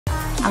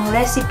Ang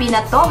recipe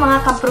na to, mga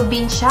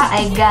kaprobinsya,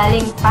 ay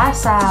galing pa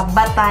sa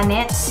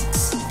Batanes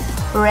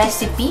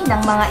recipe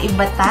ng mga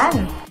IVATAN.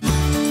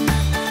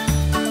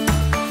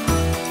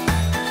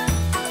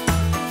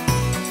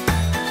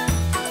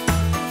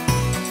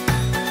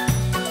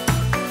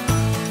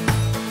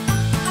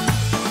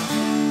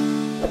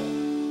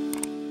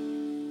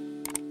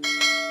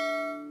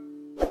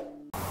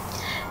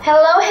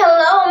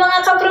 Hello mga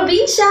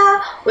kaprobinsya!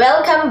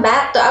 Welcome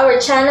back to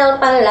our channel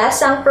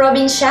Panlasang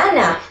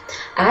Probinsyana.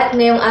 At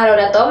ngayong araw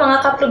na to mga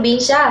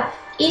kaprobinsya,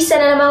 isa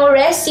na namang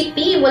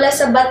recipe mula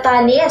sa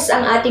Batanes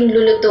ang ating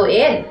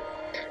lulutuin.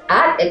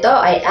 At ito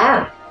ay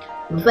ang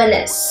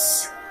VUNES.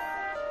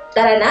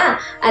 Tara na,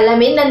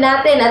 alamin na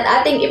natin at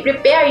ating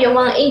i-prepare yung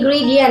mga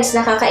ingredients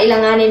na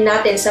kakailanganin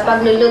natin sa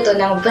pagluluto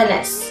ng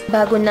VUNES.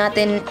 Bago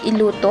natin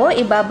iluto,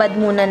 ibabad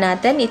muna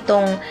natin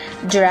itong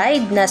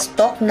dried na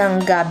stalk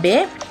ng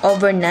gabi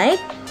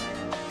overnight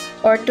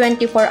or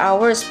 24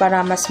 hours para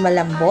mas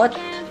malambot.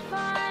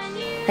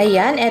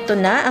 Ayan, eto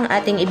na ang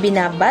ating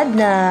ibinabad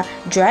na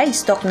dried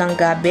stalk ng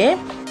gabi.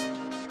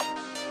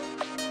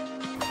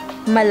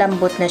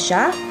 Malambot na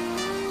siya.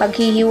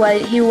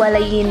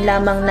 Paghihiwalayin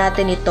lamang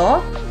natin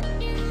ito.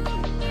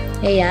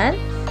 Ayan.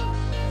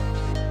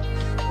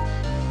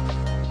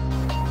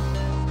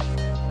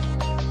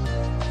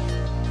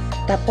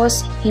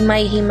 Tapos,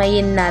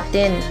 himay-himayin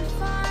natin.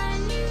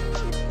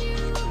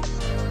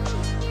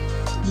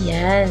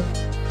 Ayan.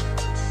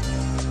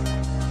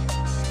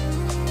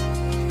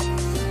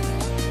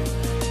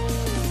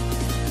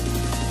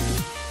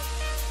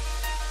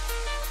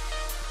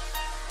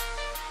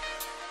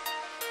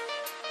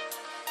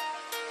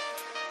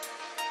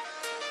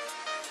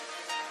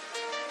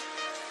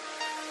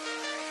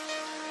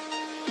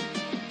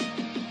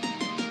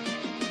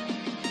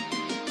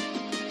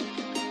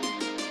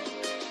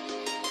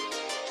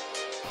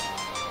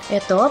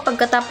 Ito,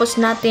 pagkatapos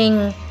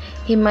nating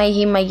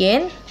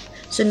himay-himayin,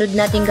 sunod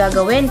nating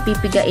gagawin,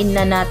 pipigain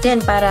na natin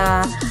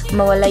para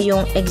mawala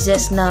yung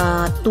excess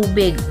na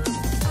tubig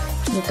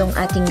nitong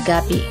ating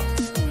gabi.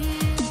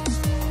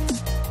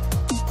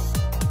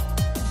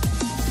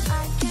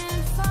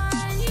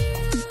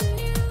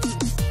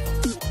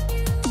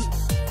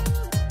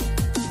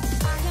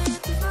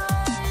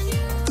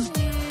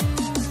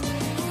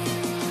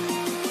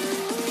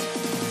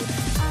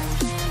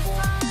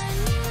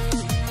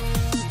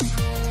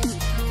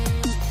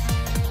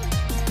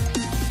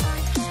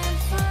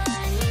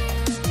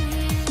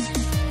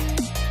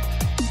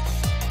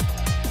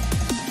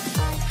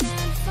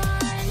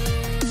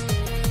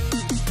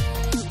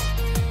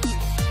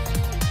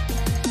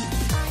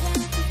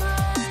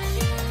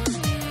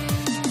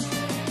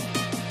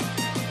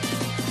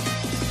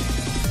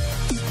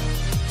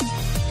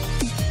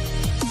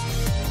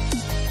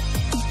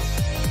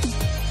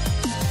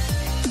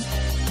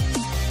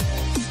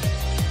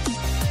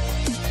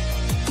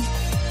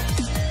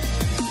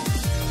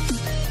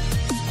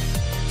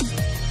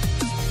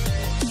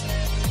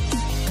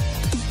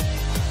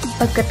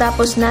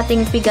 Pagkatapos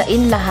nating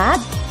pigain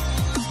lahat,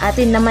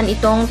 atin naman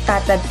itong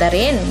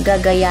tatagtarin,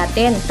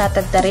 gagayatin,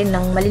 tatagtarin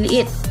ng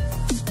maliliit.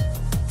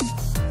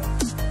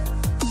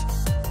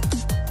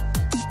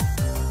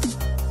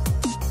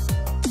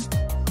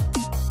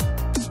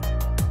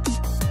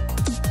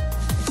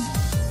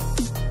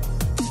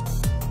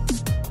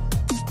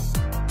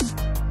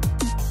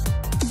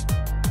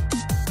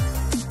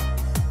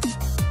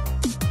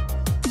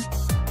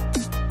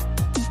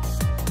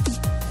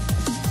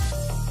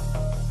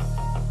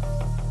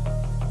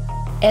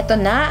 Ito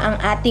na ang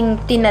ating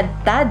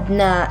tinadtad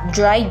na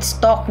dried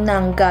stalk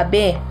ng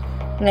gabi.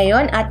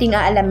 Ngayon, ating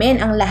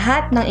aalamin ang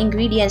lahat ng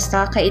ingredients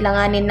na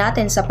kailanganin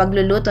natin sa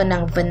pagluluto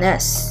ng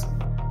VUNES.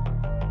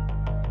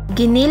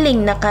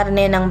 Giniling na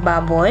karne ng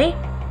baboy,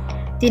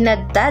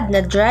 tinadtad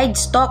na dried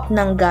stalk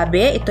ng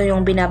gabi, ito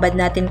yung binabad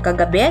natin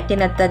kagabi,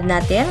 tinadtad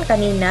natin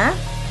kanina,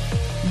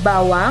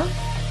 bawang,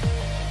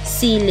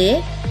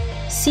 sili,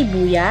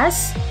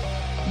 sibuyas,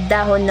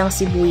 dahon ng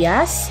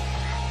sibuyas,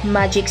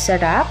 magic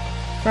sarap.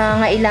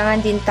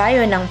 Nangangailangan din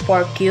tayo ng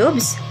 4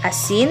 cubes,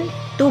 asin,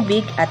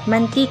 tubig at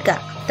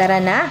mantika. Tara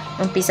na,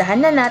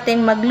 umpisahan na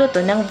natin magluto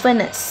ng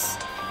VUNES.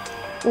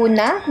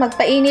 Una,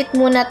 magpainit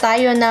muna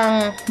tayo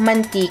ng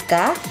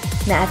mantika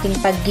na ating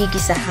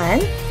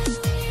paggigisahan.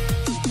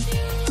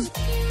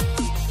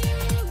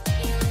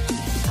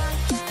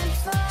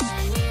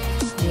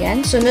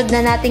 Ayan, sunod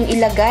na nating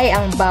ilagay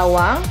ang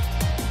bawang.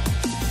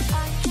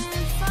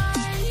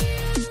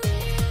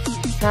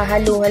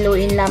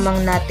 Hahalu-haluin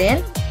lamang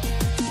natin.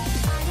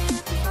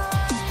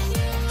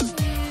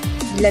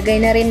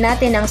 Ilagay na rin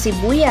natin ang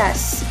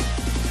sibuyas.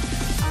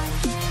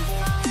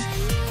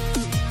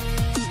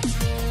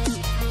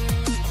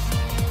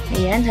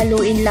 Ayan,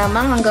 haluin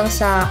lamang hanggang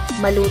sa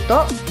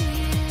maluto.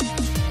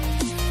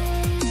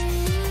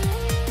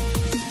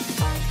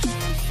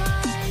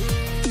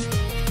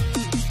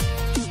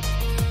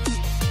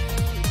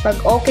 Pag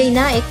okay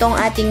na itong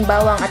ating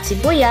bawang at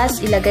sibuyas,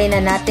 ilagay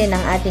na natin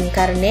ang ating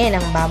karne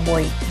ng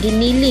baboy.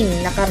 Giniling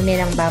na karne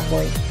ng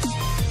baboy.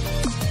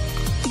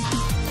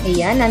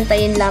 Ayan,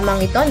 antayin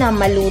lamang ito na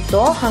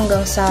maluto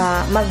hanggang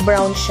sa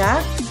mag-brown siya.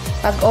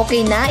 Pag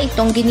okay na,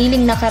 itong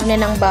giniling na karne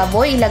ng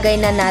baboy, ilagay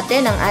na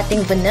natin ang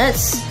ating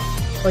VUNES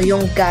o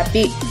yung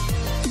gabi.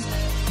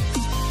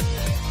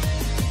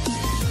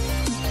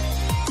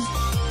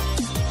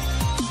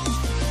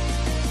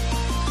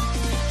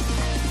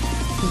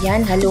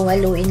 Ayan,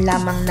 halu-haluin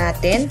lamang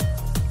natin.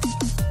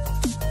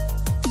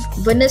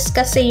 VUNES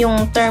kasi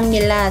yung term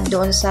nila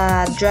doon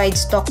sa dried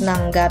stalk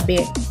ng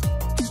gabi.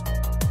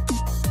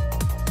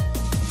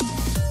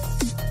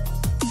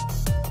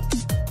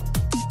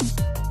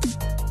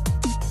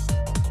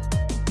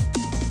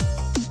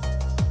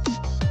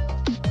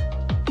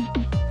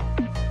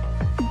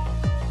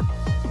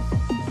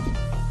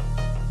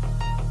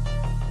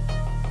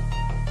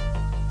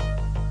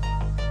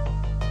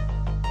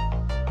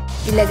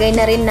 Ilagay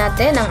na rin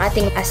natin ang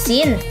ating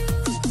asin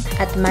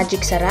at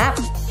magic sarap.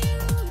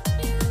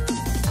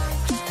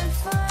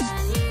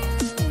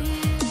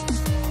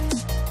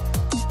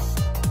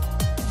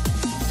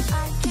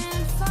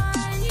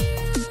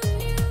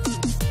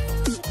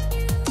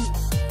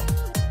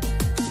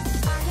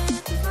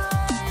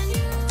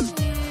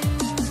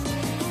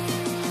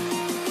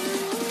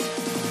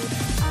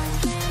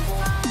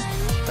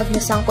 Pag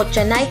nasangkot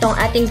siya na itong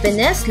ating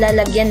VUNES,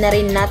 lalagyan na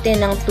rin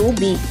natin ng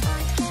tubig.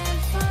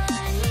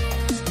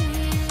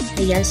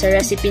 Ayan, sa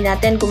recipe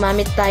natin,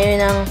 gumamit tayo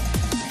ng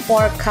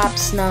 4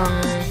 cups ng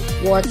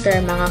water,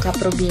 mga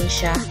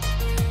kaprobinsya.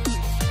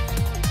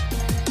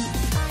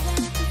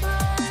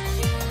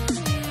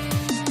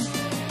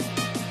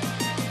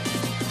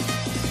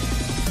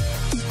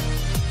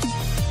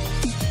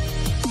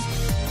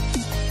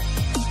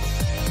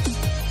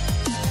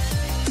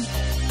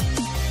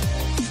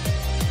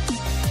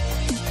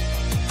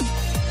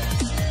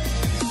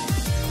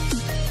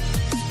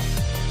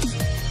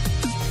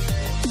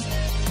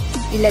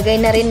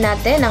 Ilagay na rin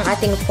natin ang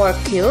ating 4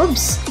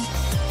 cubes.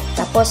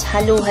 Tapos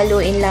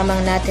halu-haluin lamang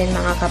natin,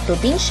 mga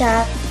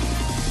kaprobinsya.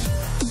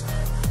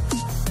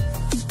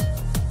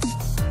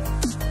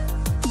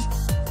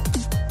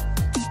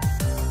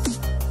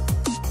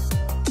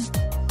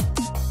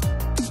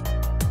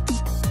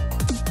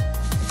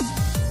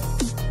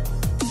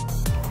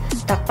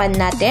 Takpan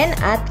natin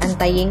at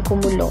antayin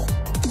kumulo.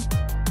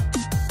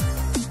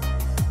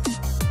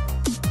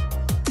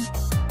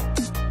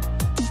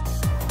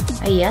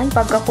 Ayan,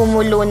 pagka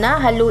kumulo na,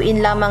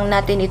 haluin lamang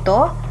natin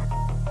ito.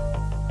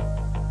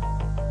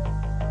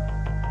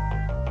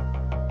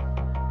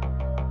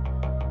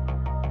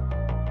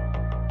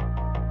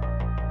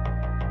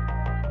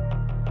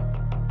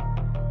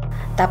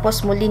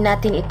 Tapos muli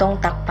natin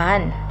itong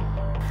takpan.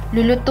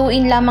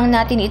 Lulutuin lamang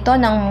natin ito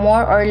ng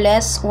more or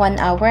less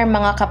 1 hour,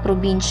 mga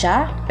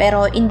kaprobinsya.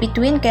 Pero in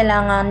between,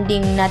 kailangan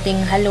ding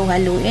nating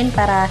halu-haluin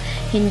para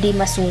hindi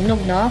masunog,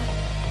 no?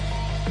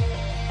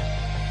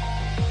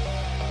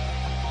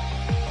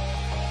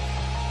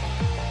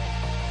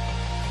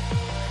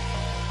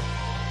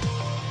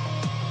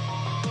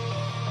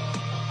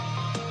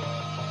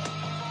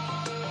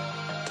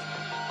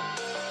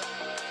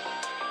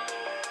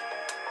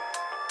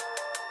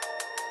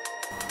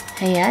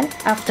 Ayan,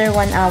 after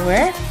 1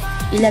 hour,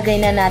 ilagay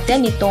na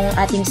natin itong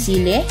ating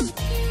sili.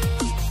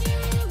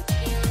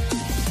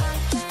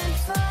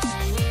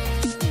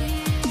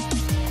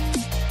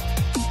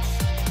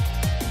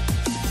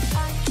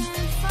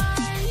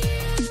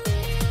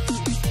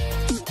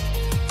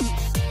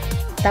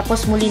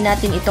 Tapos muli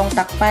natin itong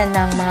takpan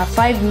ng mga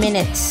 5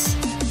 minutes.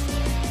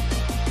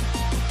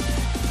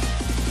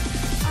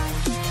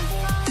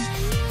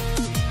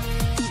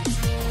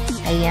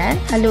 Ayan,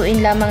 haluin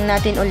lamang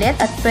natin ulit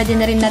at pwede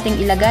na rin nating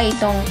ilagay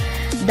itong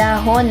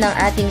dahon ng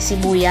ating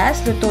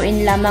sibuyas.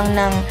 Lutuin lamang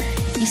ng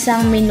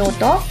 1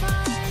 minuto.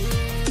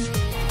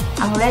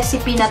 Ang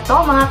recipe na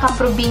to, mga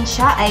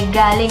kaprobinsya, ay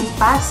galing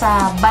pa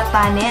sa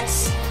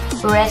Batanes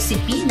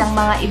recipe ng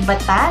mga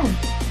IVATAN.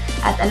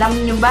 At alam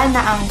niyo ba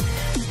na ang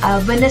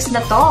VUNES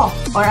na to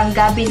or ang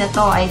gabi na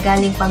to ay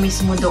galing pa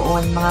mismo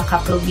doon, mga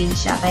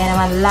kaprobinsya. Kaya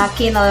naman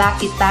lucky na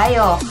lucky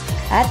tayo.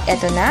 At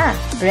eto na,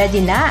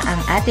 ready na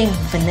ang ating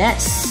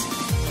VUNES.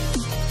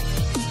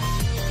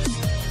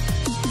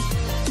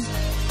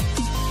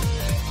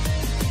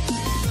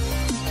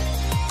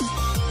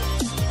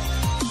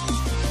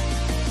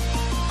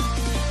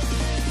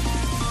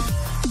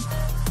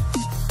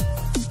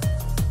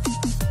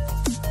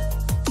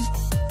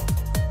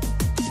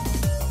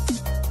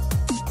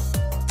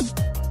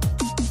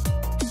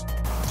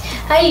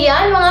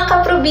 Ayan, mga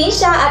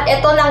kaprobinsya, at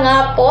eto na nga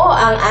po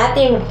ang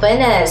ating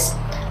VUNES.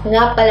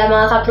 Nga pala,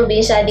 mga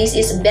kaprobinsya, this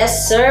is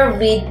best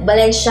served with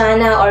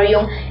Valenciana or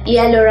yung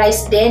yellow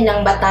rice din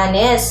ng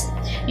Batanes.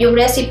 Yung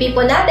recipe po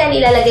natin,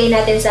 ilalagay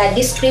natin sa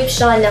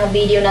description ng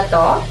video na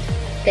to.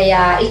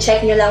 Kaya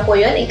i-check nyo lang po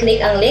yun,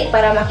 i-click ang link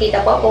para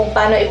makita po kung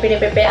paano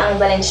i-prepare ang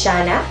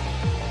Valenciana.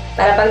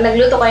 Para pag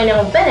nagluto kayo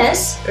ng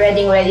VUNES,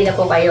 ready na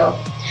po kayo.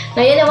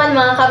 Ngayon naman,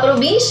 mga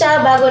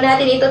kaprobinsya, bago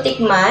natin ito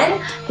tikman,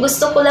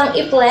 gusto ko lang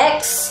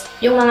i-flex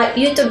yung mga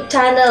YouTube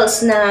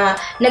channels na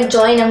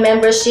nag-join ng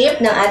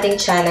membership ng ating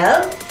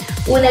channel.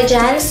 Una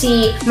dyan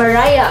si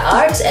Mariah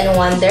Arts and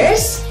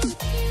Wonders,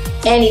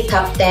 Any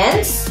Top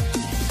 10s,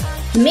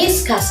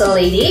 Miss Castle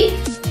Lady,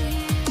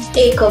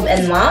 Jacob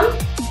and Mom,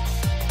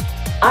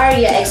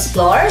 Arya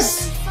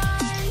Explores,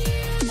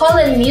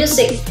 Holland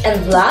Music and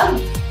Vlog,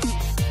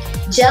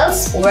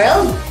 Jel's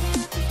World,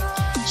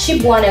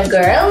 Shibuana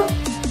Girl,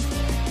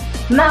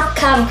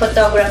 Macam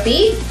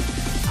Photography,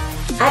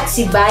 at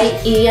si Bay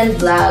Ian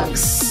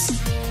Vlogs.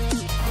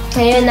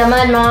 Ngayon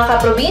naman mga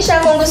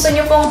kaprobinsya, kung gusto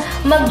nyo pong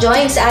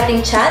mag-join sa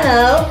ating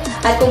channel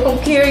at kung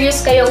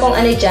curious kayo kung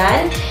ano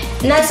dyan,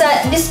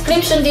 nasa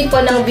description din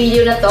po ng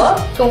video na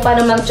to kung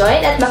paano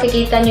mag-join at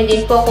makikita nyo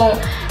din po kung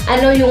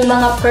ano yung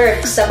mga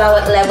perks sa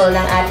bawat level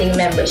ng ating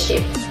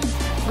membership.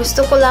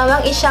 Gusto ko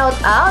lamang i-shout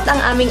out ang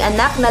aming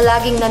anak na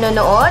laging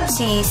nanonood,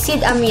 si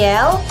Sid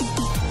Amiel.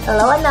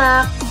 Hello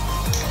anak!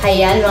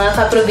 Ayan mga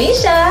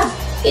kaprobinsya,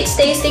 it's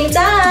tasting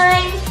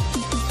time!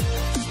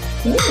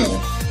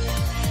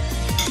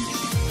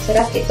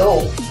 Sarap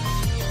ito.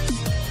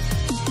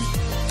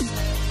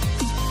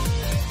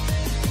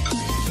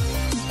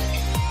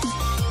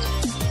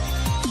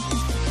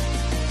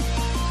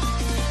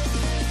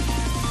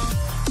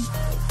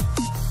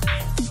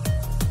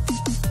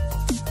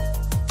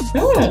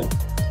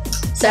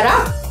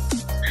 Sarap!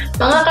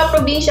 Mga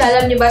kaprobinsya,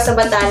 alam niyo ba sa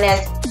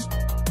Batanes,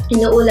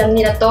 inuulam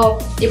nila to.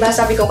 Diba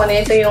sabi ko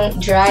kanina ito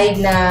yung dried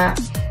na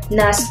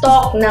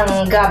stalk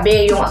ng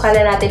gabi, yung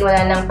akala natin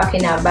wala nang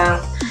pakinabang.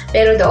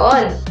 Pero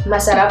doon,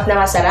 masarap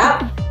na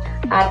masarap.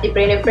 At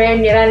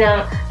i-prepare nila ng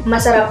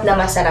masarap na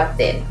masarap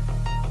din.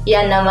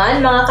 Yan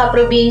naman mga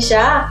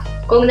kaprobinsya.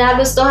 Kung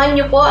nagustuhan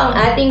nyo po ang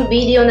ating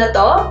video na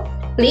to,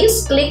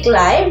 please click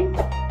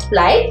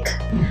like.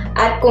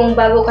 At kung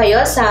bago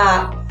kayo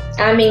sa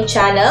aming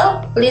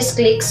channel, please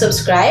click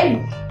subscribe.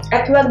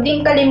 At huwag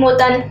din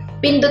kalimutan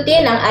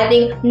pindutin ang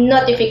ating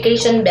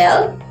notification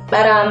bell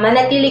para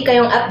manatili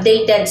kayong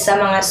updated sa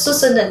mga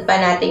susunod pa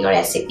nating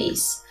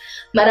recipes.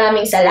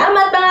 Maraming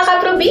salamat mga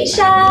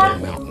kaprobinsya!